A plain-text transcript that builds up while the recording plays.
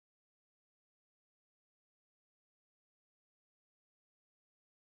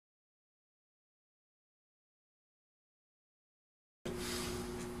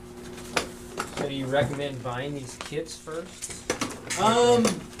do you recommend buying these kits first?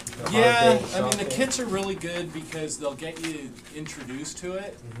 Yeah, I mean the kits are really good because they'll get you introduced to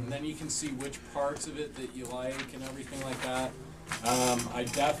it, and then you can see which parts of it that you like and everything like that. I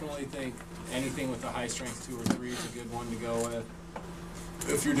definitely think anything with a high strength 2 or 3 is a good one to go with.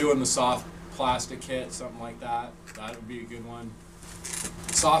 If you're doing the soft plastic kit, something like that, that would be a good one.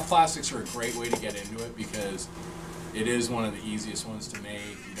 Soft plastics are a great way to get into it because it is one of the easiest ones to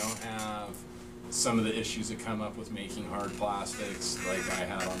make. You don't have some of the issues that come up with making hard plastics like I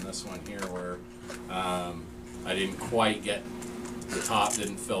had on this one here where I didn't quite get, the top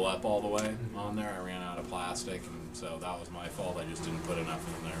didn't fill up all the way on there. I ran out of plastic, and so that was my fault. I just didn't put enough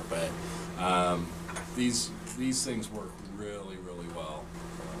in there. But these things work really, really well.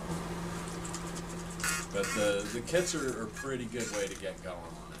 But the kits are a pretty good way to get going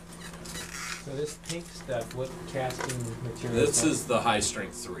on it. So this pink stuff, what casting material? This is the high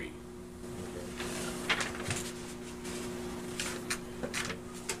strength 3.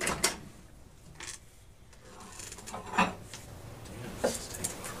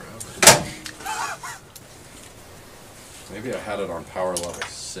 Maybe I had it on power level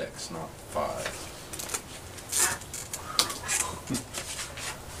 6, not 5.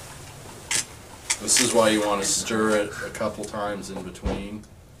 This is why you want to stir it a couple times in between.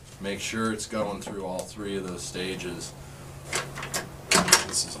 Make sure it's going through all 3 of those stages.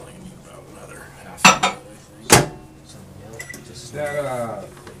 This is only going to need about another half a minute, I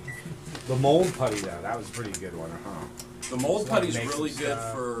think. The mold putty though, that was a pretty good one, huh? The mold Like putty's make really some good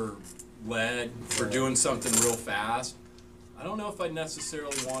stuff. for lead, for doing something real fast. I don't know if I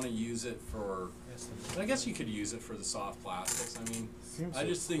necessarily want to use it for, I guess you could use it for the soft plastics. I mean, I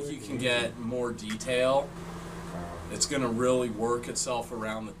just think you can get more detail. It's going to really work itself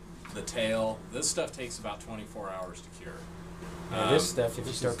around the tail. This stuff takes about 24 hours to cure. This stuff, if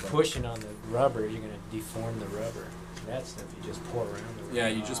you start pushing on the rubber, you're going to deform the rubber. That stuff you just pour around the rubber. Yeah,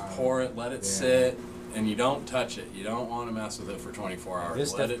 you just pour it, let it sit, and you don't touch it. You don't want to mess with it for 24 hours.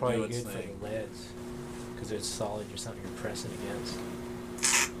 This let stuff's it probably do its good thing. for the leads because it's solid or something you're pressing against.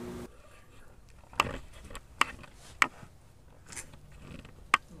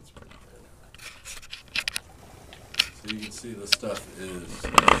 That's pretty good. So you can see this stuff is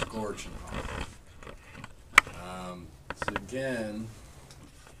scorching hot. So again,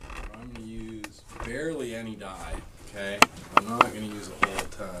 I'm going to use barely any dye, okay? I'm not going to use a whole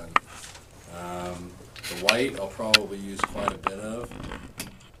ton. The white I'll probably use quite a bit of.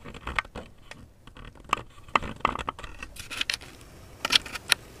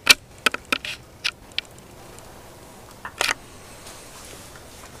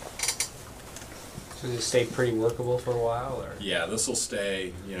 So does it stay pretty workable for a while, or? Yeah, this will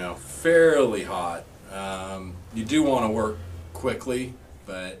stay, fairly hot. You do want to work quickly,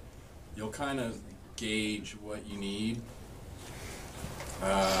 but you'll kind of gauge what you need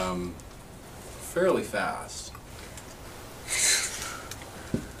fairly fast.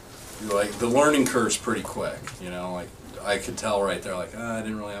 Like the learning curve's pretty quick, like I could tell right there, like I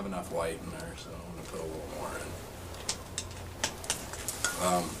didn't really have enough white in there, so I'm gonna put a little more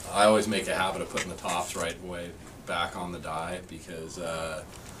in. I always make a habit of putting the tops right away back on the dye because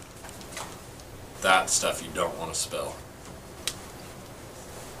that stuff you don't want to spill.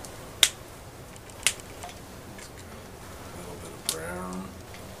 A little bit of brown.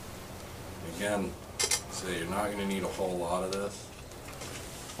 Again, so you're not going to need a whole lot of this.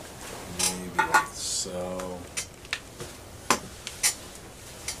 Maybe like so.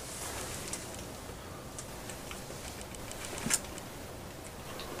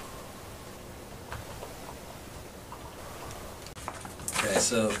 Okay,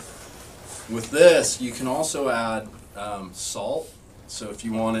 so with this, you can also add salt. So if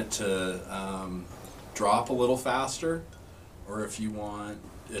you want it to drop a little faster, or if you want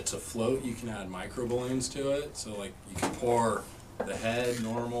it to float, you can add micro balloons to it. So like you can pour the head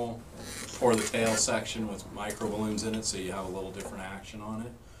normal, pour the tail section with micro balloons in it, so you have a little different action on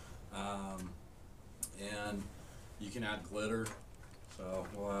it. And you can add glitter. So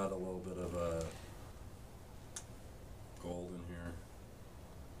we'll add a little bit of gold in here.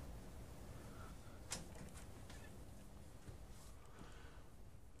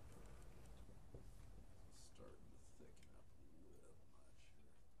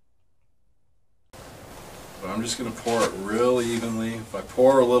 But I'm just going to pour it real evenly. If I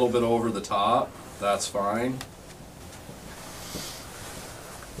pour a little bit over the top, that's fine.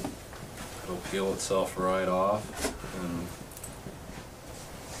 It'll peel itself right off. And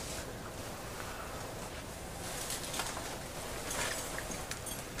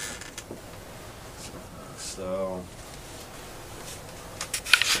so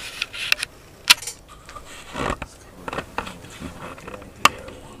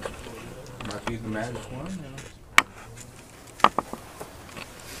man.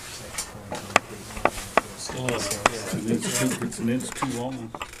 It's an inch too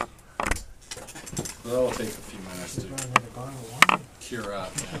long. That'll take a few minutes to cure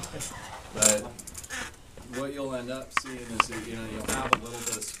up now. But what you'll end up seeing is that, you know, you'll have a little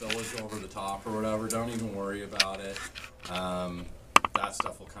bit of spillage over the top or whatever. Don't even worry about it. That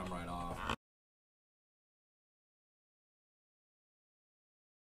stuff will come right off.